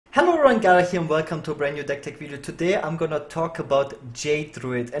everyone, Gaara here and welcome to a brand new deck tech video. Today I'm gonna talk about Jade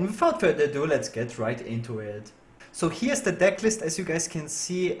Druid, and without further ado, let's get right into it. So here's the deck list, as you guys can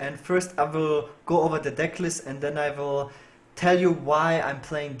see, and first I will go over the deck list and then I will tell you why I'm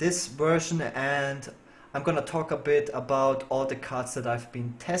playing this version, and I'm gonna talk a bit about all the cards that I've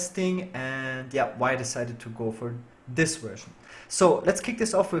been testing and yeah, why I decided to go for this version. So let's kick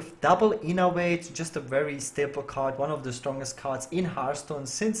this off with double Innervate, just a very staple card, one of the strongest cards in Hearthstone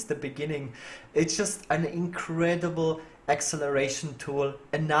since the beginning. It's just an incredible acceleration tool,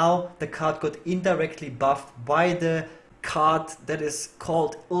 and now the card got indirectly buffed by the card that is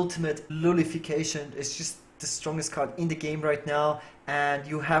called Ultimate Lullification. It's just the strongest card in the game right now, and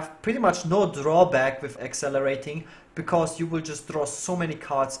you have pretty much no drawback with accelerating because you will just draw so many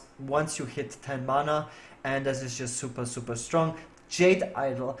cards once you hit 10 mana, and this is just super strong. Jade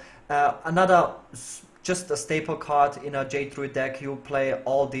Idol, another just a staple card in a Jade Druid deck. You play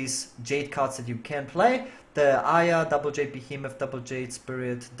all these Jade cards that you can play: the Aya, double Jade Behemoth, double Jade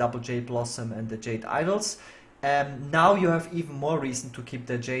Spirit, double Jade Blossom, and the Jade Idols. Now you have even more reason to keep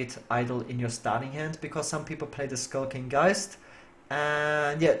the Jade Idol in your starting hand, because some people play the Skull King Geist,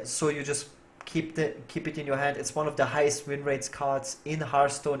 and yeah, so you just keep it in your hand. It's one of the highest win rates cards in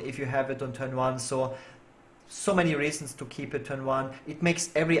Hearthstone if you have it on turn 1, so many reasons to keep it turn 1. It makes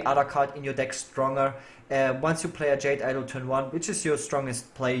every other card in your deck stronger. Once you play a Jade Idol turn 1, which is your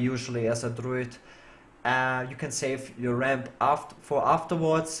strongest play usually as a druid, you can save your ramp for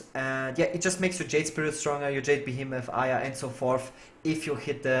afterwards, and yeah, it just makes your Jade Spirit stronger, your Jade Behemoth, Aya, and so forth if you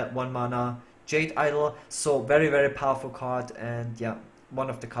hit the 1 mana Jade Idol. So very powerful card, and yeah, one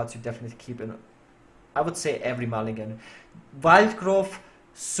of the cards you definitely keep in, I would say, every mulligan. Wild Growth,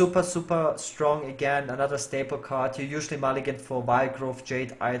 super strong again, another staple card. You usually mulligan for Wild Growth,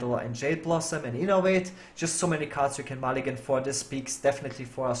 Jade Idol, and Jade Blossom, and Innervate. Just so many cards you can mulligan for. This speaks definitely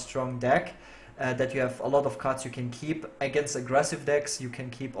for a strong deck, that you have a lot of cards you can keep. Against aggressive decks you can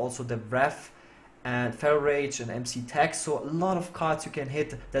keep also the Wrath and Feral Rage and MC Tech, so a lot of cards you can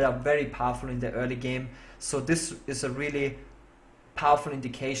hit that are very powerful in the early game. So this is a really powerful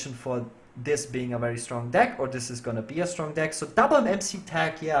indication for this being a very strong deck, or this is gonna be a strong deck. So double MC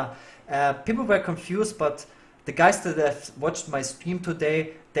Tag, yeah, people were confused, but the guys that have watched my stream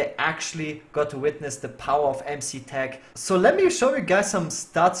today, they actually got to witness the power of MC Tag. So let me show you guys some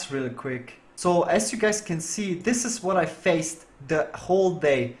stats real quick. So as you guys can see, this is what I faced the whole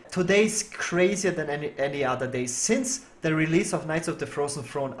day. Today is crazier than any other day. Since the release of Knights of the Frozen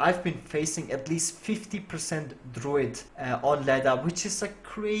Throne, I've been facing at least 50% Druid on ladder, which is a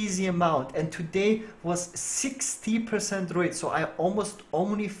crazy amount. And today was 60% Druid, so I almost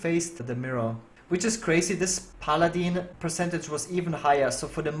only faced the Mirror, which is crazy. This Paladin percentage was even higher. So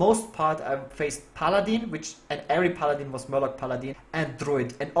for the most part, I faced Paladin, and every Paladin was Murloc Paladin, and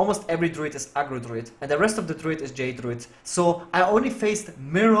Druid. And almost every Druid is Aggro Druid. And the rest of the Druid is Jade Druid. So I only faced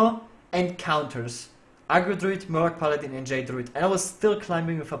Mirror and counters. Aggro Druid, Murloc Paladin, and Jade Druid. And I was still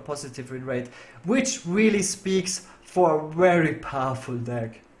climbing with a positive win rate, which really speaks for a very powerful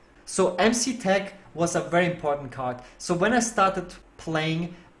deck. So MC Tech was a very important card. So when I started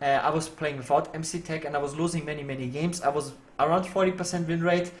playing, I was playing without MC Tech and I was losing many games. I was around 40% win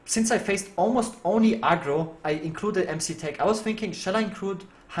rate. Since I faced almost only aggro, I included MC Tech. I was thinking, shall I include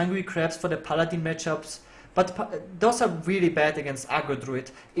Hungry Crabs for the Paladin matchups? But those are really bad against aggro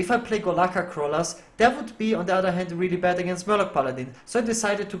Druid. If I play Golakka Crawlers, that would be, on the other hand, really bad against Murloc Paladin. So I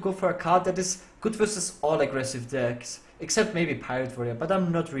decided to go for a card that is good versus all aggressive decks, except maybe Pirate Warrior. But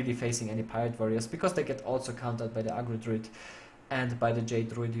I'm not really facing any Pirate Warriors because they get also countered by the aggro Druid and by the Jade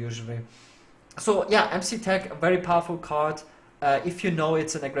Druid usually. So yeah, MC Tech, a very powerful card. If you know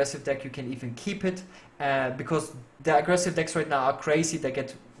it's an aggressive deck, you can even keep it, because the aggressive decks right now are crazy. They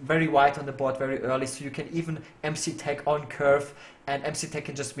get very wide on the board very early, so you can even MC Tech on curve, and MC Tech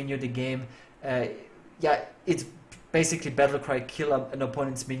can just win you the game. Yeah, it's basically Battlecry, kill an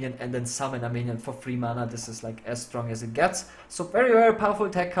opponent's minion and then summon a minion for 3 mana. This is like as strong as it gets. So very powerful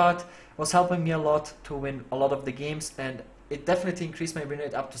tech card. Was helping me a lot to win a lot of the games, and it definitely increased my win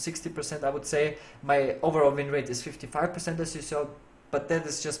rate up to 60%, I would say. My overall win rate is 55%, as you saw, but that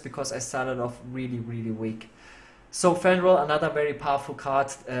is just because I started off really weak. So Fandral, another very powerful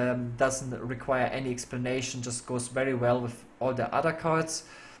card, doesn't require any explanation, just goes very well with all the other cards.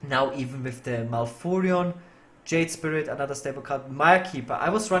 Now even with the Malfurion, Jade Spirit, another stable card, Mire Keeper. I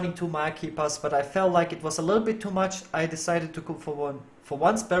was running 2 Mire Keepers, but I felt like it was a little bit too much. I decided to go for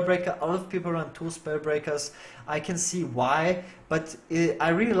one Spellbreaker. A lot of people run 2 Spellbreakers. I can see why, but I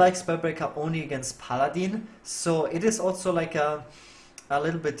really like Spellbreaker only against Paladin. So it is also like a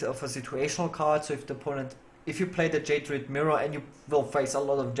little bit of a situational card. So if the opponent if you play the Jade Druid mirror, and you will face a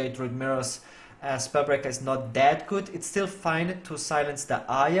lot of Jade Druid mirrors, Spellbreaker is not that good. It's still fine to silence the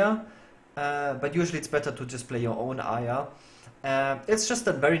Aya, but usually it's better to just play your own Aya. It's just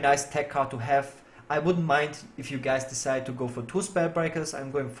a very nice tech card to have. I wouldn't mind if you guys decide to go for 2 Spellbreakers.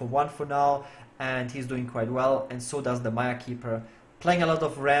 I'm going for 1 for now, and he's doing quite well, and so does the Mire Keeper. Playing a lot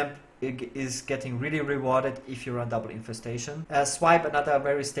of ramp is getting really rewarded if you run double Infestation. Swipe, another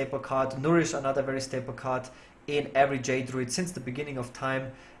very staple card. Nourish, another very staple card in every Jade Druid since the beginning of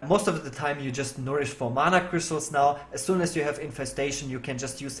time. Most of the time you just Nourish for mana crystals now. As soon as you have Infestation, you can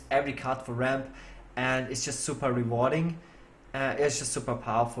just use every card for ramp, and it's just super rewarding. It's just super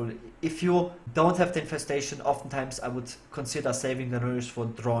powerful. If you don't have the Infestation, oftentimes I would consider saving the Nourish for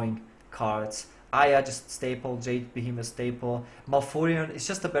drawing cards. Aya just staple, Jade Behemoth staple. Malfurion is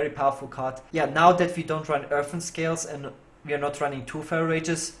just a very powerful card. Yeah, now that we don't run Earthen Scales and we are not running 2 Feral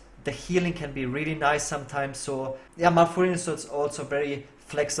Rages, the healing can be really nice sometimes. So yeah, Malfurion is also very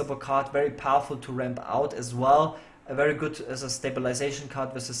flexible card, very powerful to ramp out as well. Very good as a stabilization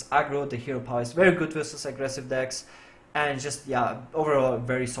card versus aggro. The hero power is very good versus aggressive decks. And just, yeah, overall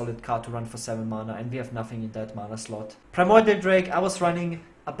very solid card to run for 7 mana, and we have nothing in that mana slot. Primordial Drake, I was running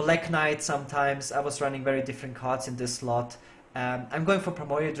a Black Knight sometimes. I was running very different cards in this slot. I'm going for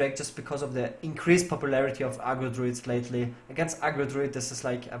Primordial Drake just because of the increased popularity of aggro druids lately. Against aggro druid, this is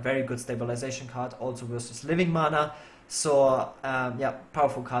like a very good stabilization card, also versus living mana. So yeah,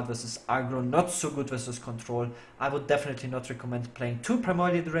 powerful card versus aggro, not so good versus control. I would definitely not recommend playing 2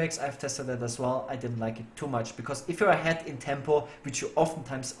 Primordial Drakes. I've tested that as well. I didn't like it too much because if you're ahead in tempo, which you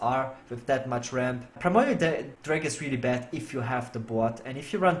oftentimes are with that much ramp, Primordial Drake is really bad if you have the board. And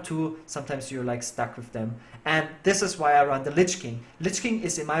if you run 2, sometimes you're like stuck with them. And this is why I run the Lich King. Lich King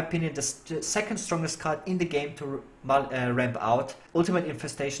is, in my opinion, the second strongest card in the game to ramp out. Ultimate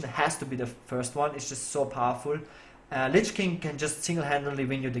Infestation has to be the first one. It's just so powerful. Lich King can just single-handedly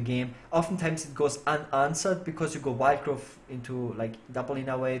win you the game. Oftentimes it goes unanswered because you go Wild Growth into like double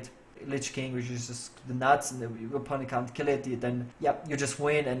Innervate, Lich King, which is just the nuts, and your opponent can't kill it, then yeah, you just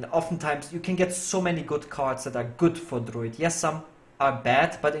win. And oftentimes you can get so many good cards that are good for Druid. Yes, some are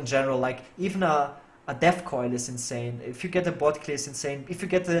bad, but in general, like even a Death Coil is insane. If you get a board clear, is insane. If you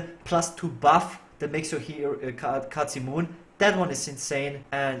get the +2 buff that makes your hero cards immune, that one is insane.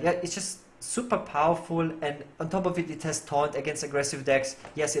 And yeah, it's just super powerful, and on top of it, it has taunt against aggressive decks.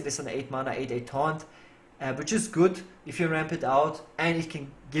 Yes, it is an 8 mana 8/8 taunt, which is good if you ramp it out, and it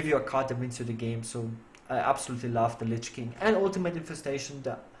can give you a card that wins you the game. So I absolutely love the Lich King. And Ultimate Infestation,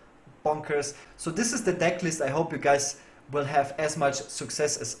 the bonkers. So this is the deck list. I hope you guys will have as much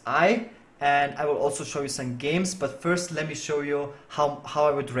success as I, and I will also show you some games. But first, let me show you how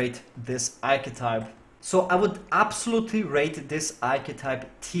I would rate this archetype. So I would absolutely rate this archetype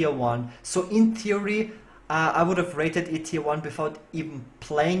tier 1. So in theory, I would have rated it tier 1 without even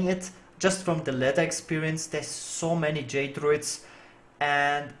playing it. Just from the ladder experience, there's so many Jade Druids.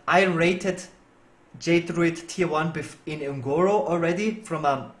 And I rated Jade Druid tier 1 in Un'Goro already from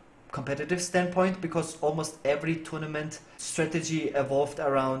a competitive standpoint, because almost every tournament strategy evolved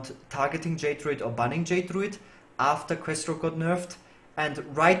around targeting Jade Druid or banning Jade Druid after Questro got nerfed. And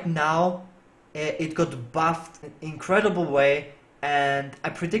right now, it got buffed in an incredible way, and I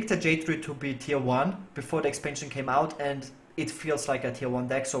predicted Jade Druid to be tier 1 before the expansion came out, and it feels like a tier 1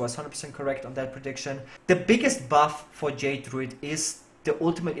 deck, so I was 100% correct on that prediction. The biggest buff for Jade Druid is the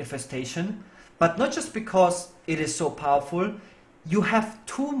Ultimate Infestation, but not just because it is so powerful. You have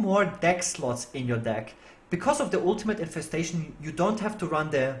 2 more deck slots in your deck. Because of the Ultimate Infestation, you don't have to run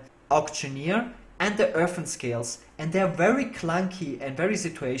the Auctioneer and the Earthen Scales, and they're very clunky and very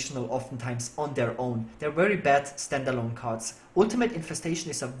situational oftentimes on their own. They're very bad standalone cards. Ultimate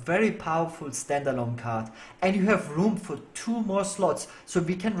Infestation is a very powerful standalone card, and you have room for 2 more slots. So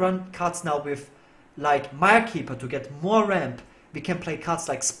we can run cards now with like Mire Keeper to get more ramp. We can play cards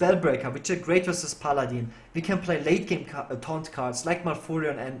like Spellbreaker, which are great versus Paladin. We can play late game taunt cards like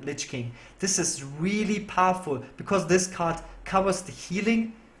Malfurion and Lich King. This is really powerful because this card covers the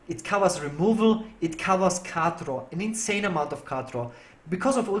healing, it covers removal, it covers card draw, an insane amount of card draw.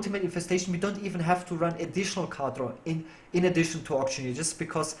 Because of Ultimate Infestation, we don't even have to run additional card draw in addition to Auctioneer, just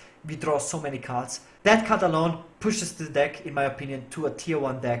because we draw so many cards. That card alone pushes the deck, in my opinion, to a tier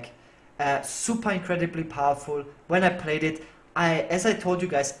 1 deck. Super incredibly powerful. When I played it, as I told you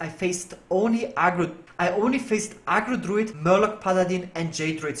guys, I only faced aggro druid, Murloc Paladin and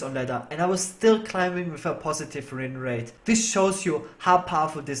Jade Druids on ladder, and I was still climbing with a positive win rate. This shows you how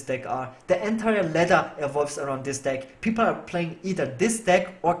powerful this deck are. The entire ladder evolves around this deck. People are playing either this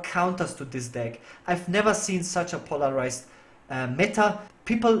deck or counters to this deck. I've never seen such a polarized meta.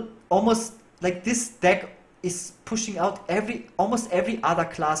 People almost, like, this deck is pushing out almost every other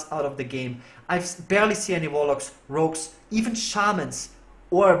class out of the game. I've barely seen any warlocks, rogues, even shamans,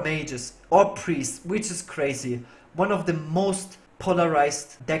 or mages, or priests, which is crazy. One of the most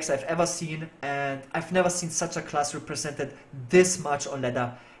polarized decks I've ever seen, and I've never seen such a class represented this much on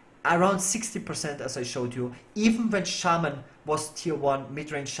ladder. Around 60% as I showed you. Even when Shaman was tier 1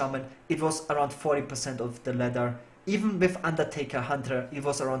 mid-range Shaman, it was around 40% of the ladder. Even with Undertaker Hunter, it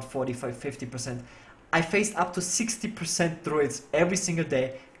was around 45-50%. I faced up to 60% druids every single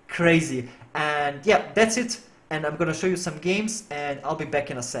day. Crazy. And yeah, that's it. And I'm gonna show you some games, and I'll be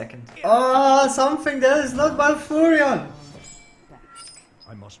back in a second. Oh, something that is not Malfurion!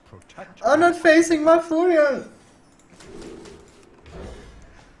 I must protect. I'm not facing Malfurion!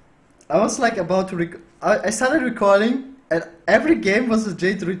 I was like about to I started recording, and every game was a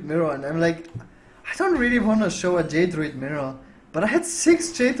Jade Druid mirror, and I'm like, I don't really want to show a Jade Druid mirror, but I had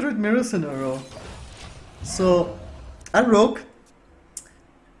 6 Jade Druid mirrors in a row. So, I rogue.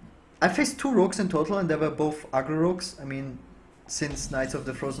 I faced 2 rogues in total, and they were both aggro rogues. I mean, since Knights of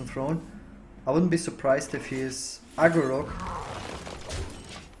the Frozen Throne, I wouldn't be surprised if he is aggro rogue.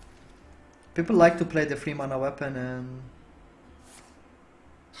 People like to play the 3 mana weapon, and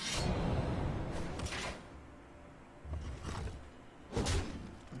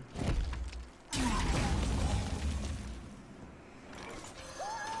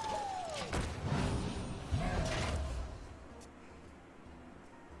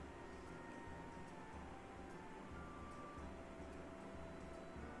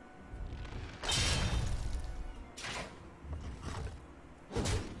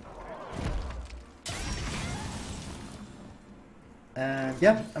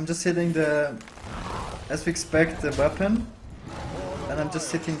yeah, I'm just hitting the, as we expect, the weapon, and I'm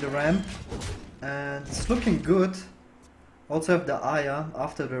just hitting the ramp, and it's looking good. Also have the Aya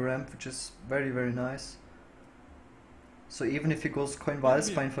after the ramp, which is very nice. So even if he goes Coin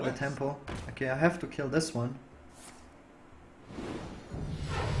Wildspine for the tempo, okay, I have to kill this one.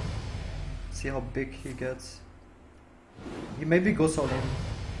 See how big he gets. He maybe goes all in.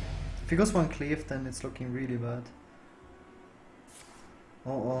 If he goes one cleave, then it's looking really bad.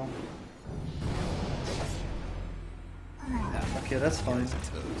 Oh. Okay, that's fine.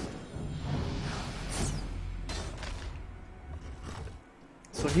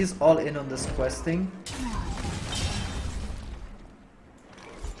 So he's all in on this questing.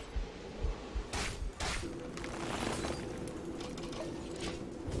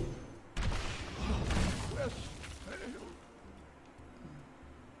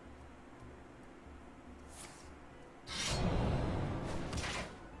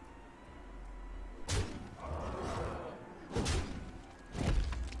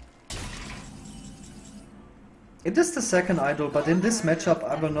 It is the second idol, but in this matchup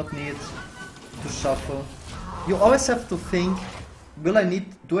I will not need to shuffle. You always have to think, do I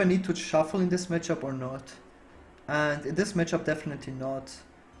need to shuffle in this matchup or not? And in this matchup definitely not.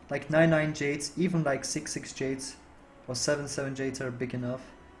 Like 9-9 Jades, even like 6-6 Jades or 7-7 Jades are big enough.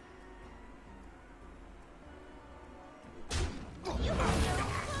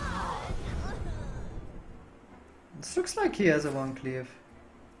 This looks like he has a one cleave.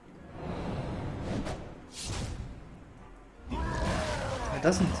 It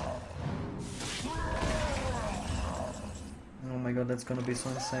doesn't. Oh my god, that's gonna be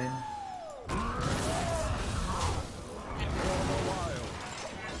so insane.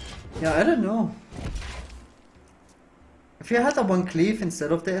 Yeah, I don't know. If you had a one cleave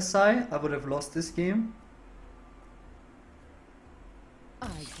instead of the SI, I would have lost this game.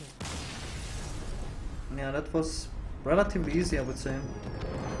 Yeah, that was relatively easy, I would say.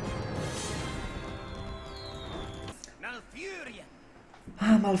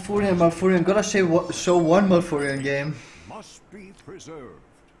 Malfurion. Gotta show one Malfurion game. Must be preserved.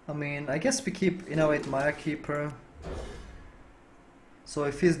 I mean, I guess we keep Innervate Mire Keeper. So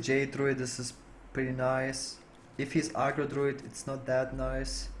if he's Jade Druid, this is pretty nice. If he's Aggro Druid, it's not that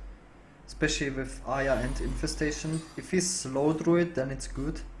nice. Especially with Aya and Infestation. If he's Slow Druid, then it's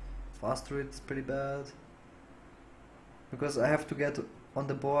good. Fast Druid is pretty bad. Because I have to get on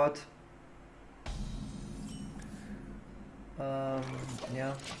the board.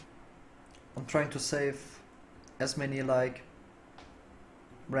 Yeah, I'm trying to save as many like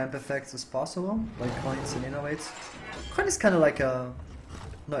ramp effects as possible, like coins and innovates. Coin is kind of like a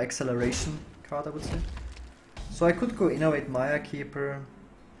no acceleration card, I would say. So I could go Innovate Mire Keeper.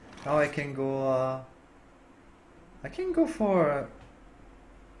 Now I can go for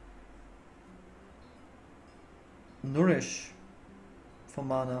Nourish for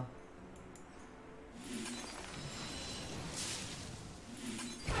mana.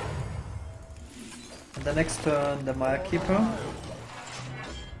 And the next turn, the Mire Keeper.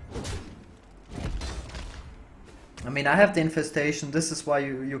 I mean, I have the Infestation. This is why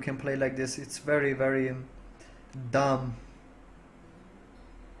you can play like this. It's very, very dumb.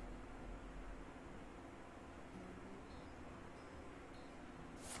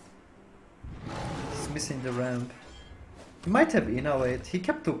 He's missing the ramp. He might have Innervate. He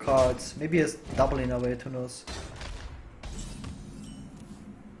kept 2 cards. Maybe he has double Innervate, who knows.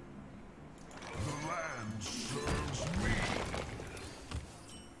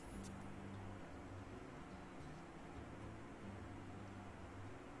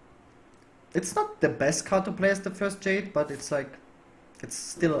 It's not the best card to play as the first Jade, but it's like, it's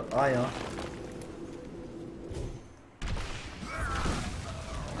still Aya.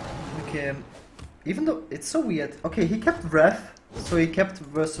 Okay, even though it's so weird. Okay, he kept Wrath, so he kept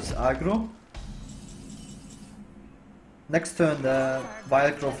versus aggro. Next turn the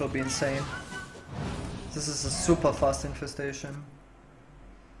Wild Growth will be insane. This is a super fast Infestation.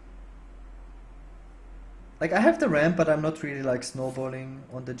 Like, I have the ramp, but I'm not really like snowballing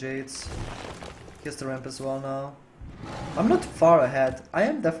on the Jades. Here's the ramp as well now. I'm not far ahead. I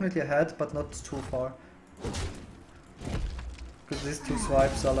am definitely ahead, but not too far. Because these 2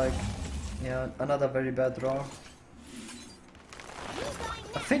 swipes are like, yeah, another very bad draw.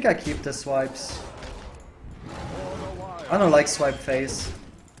 I think I keep the swipes. I don't like swipe face.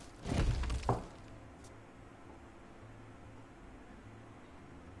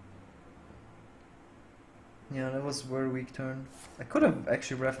 Yeah, that was a very weak turn. I could have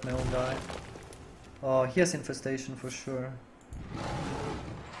actually reffed my own guy. Oh, he has Infestation for sure.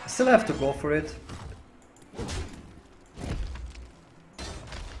 I still have to go for it.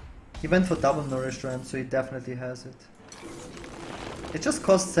 He went for double Nourish ramp, so he definitely has it. It just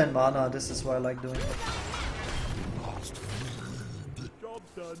costs 10 mana, this is why I like doing it. Job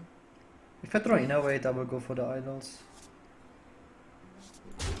done. If I draw Innervate, I will go for the idols.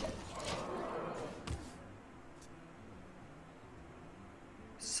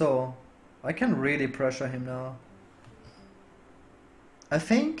 So, I can really pressure him now. I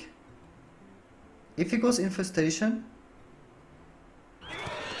think if he goes Infestation.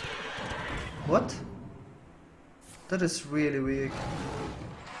 What? That is really weak.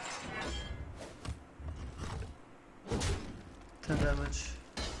 10 damage.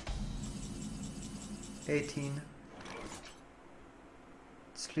 18.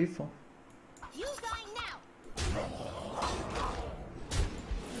 It's lethal. Use thine now.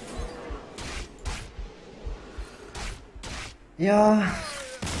 Yeah.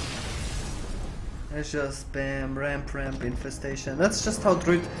 It's just bam, ramp, Infestation. That's just how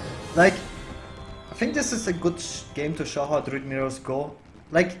Druid, like, I think this is a good game to show how Druid mirrors go.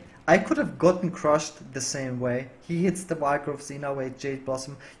 Like, I could have gotten crushed the same way. He hits the Wild Growth, Innervate, Jade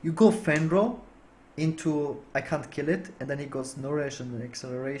Blossom. You go Fandral into I can't kill it, and then he goes Nourish and then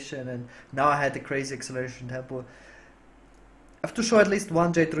Acceleration, and now I had the crazy Acceleration tempo. I have to show at least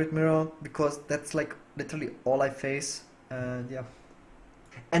one Jade Druid mirror, because that's like literally all I face. And yeah.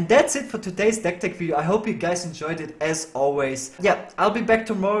 And that's it for today's deck tech video. I hope you guys enjoyed it as always. Yeah, I'll be back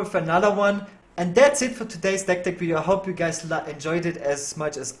tomorrow with another one. And that's it for today's deck tech video. I hope you guys enjoyed it as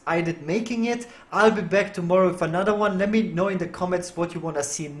much as I did making it. I'll be back tomorrow with another one. Let me know in the comments what you want to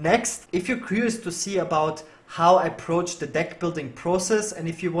see next. If you're curious to see about how I approach the deck building process, and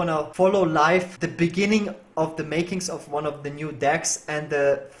if you want to follow live the beginning of the makings of one of the new decks and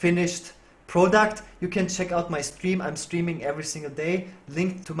the finished product, you can check out my stream. I'm streaming every single day.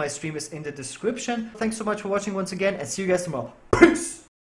 Link to my stream is in the description. Thanks so much for watching once again, and see you guys tomorrow. Peace!